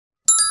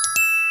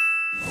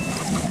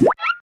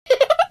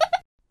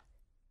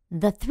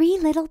The three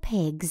little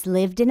pigs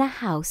lived in a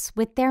house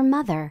with their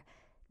mother.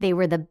 They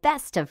were the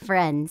best of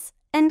friends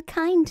and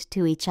kind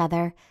to each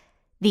other.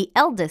 The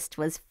eldest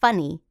was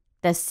funny,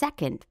 the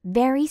second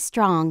very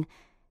strong.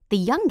 The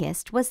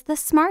youngest was the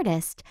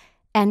smartest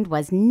and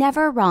was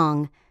never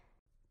wrong.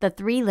 The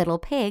three little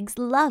pigs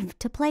loved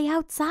to play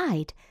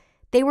outside.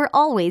 They were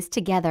always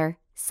together,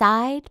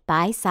 side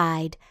by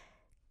side,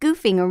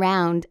 goofing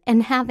around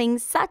and having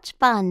such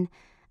fun.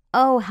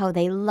 Oh, how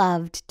they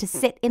loved to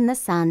sit in the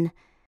sun.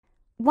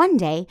 One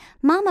day,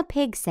 Mama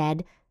Pig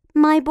said,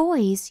 "My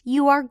boys,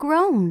 you are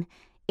grown.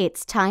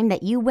 It's time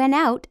that you went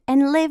out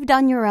and lived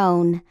on your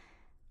own."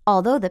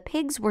 Although the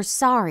pigs were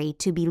sorry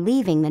to be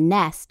leaving the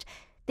nest,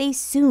 they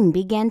soon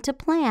began to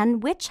plan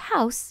which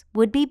house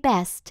would be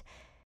best.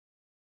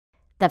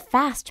 The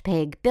fast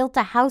pig built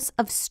a house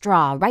of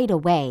straw right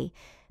away,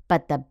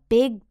 but the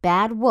big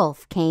bad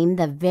wolf came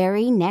the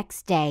very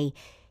next day.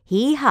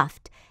 He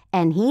huffed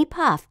and he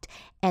puffed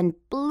and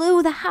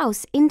blew the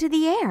house into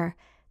the air.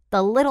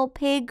 The little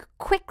pig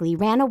quickly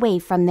ran away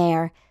from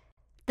there.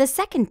 The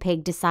second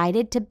pig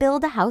decided to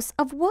build a house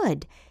of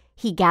wood.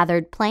 He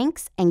gathered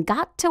planks and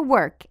got to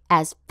work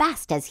as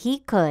fast as he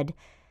could.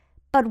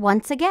 But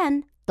once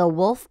again, the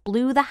wolf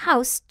blew the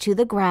house to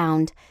the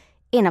ground.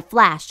 In a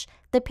flash,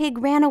 the pig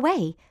ran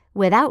away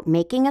without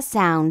making a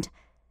sound.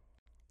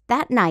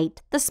 That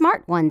night, the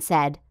smart one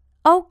said,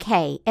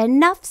 "Okay,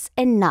 enough's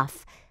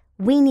enough.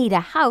 We need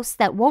a house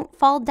that won't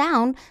fall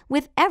down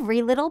with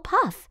every little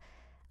puff.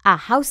 A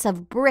house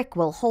of brick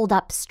will hold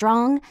up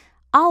strong.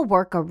 I'll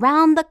work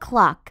around the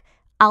clock.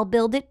 I'll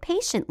build it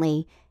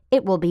patiently.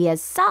 It will be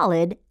as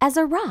solid as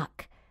a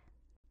rock."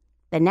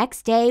 The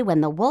next day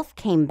when the wolf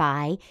came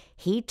by,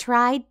 he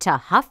tried to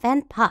huff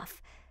and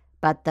puff.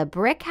 But the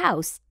brick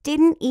house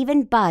didn't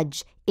even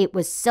budge. It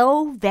was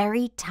so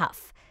very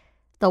tough.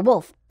 The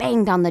wolf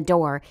banged on the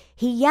door.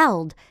 He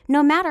yelled.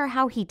 No matter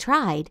how he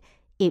tried,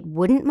 it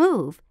wouldn't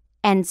move.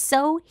 And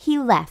so he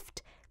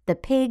left the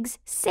pigs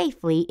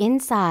safely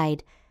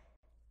inside.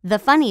 The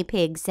funny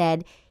pig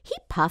said, "He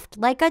puffed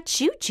like a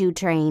choo-choo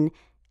train."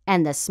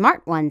 And the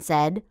smart one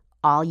said,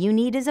 "All you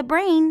need is a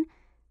brain."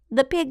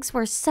 The pigs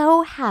were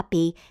so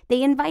happy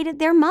they invited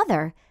their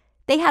mother.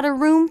 They had a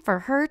room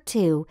for her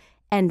too,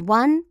 and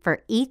one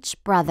for each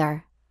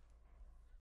brother.